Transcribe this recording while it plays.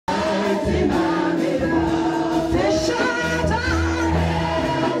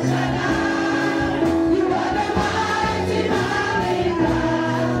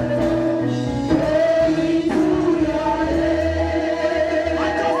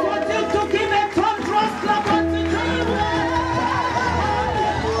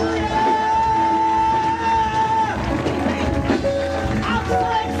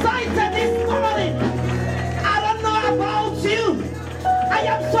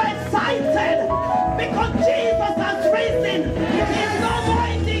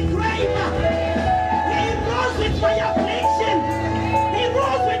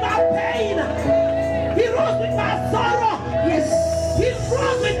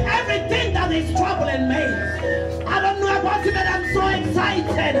Is troubling me. I don't know about you, but I'm so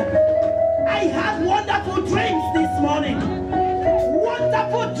excited. I had wonderful dreams this morning.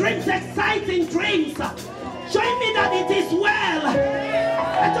 Wonderful dreams, exciting dreams, showing me that it is well.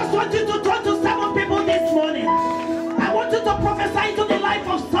 I just want you to turn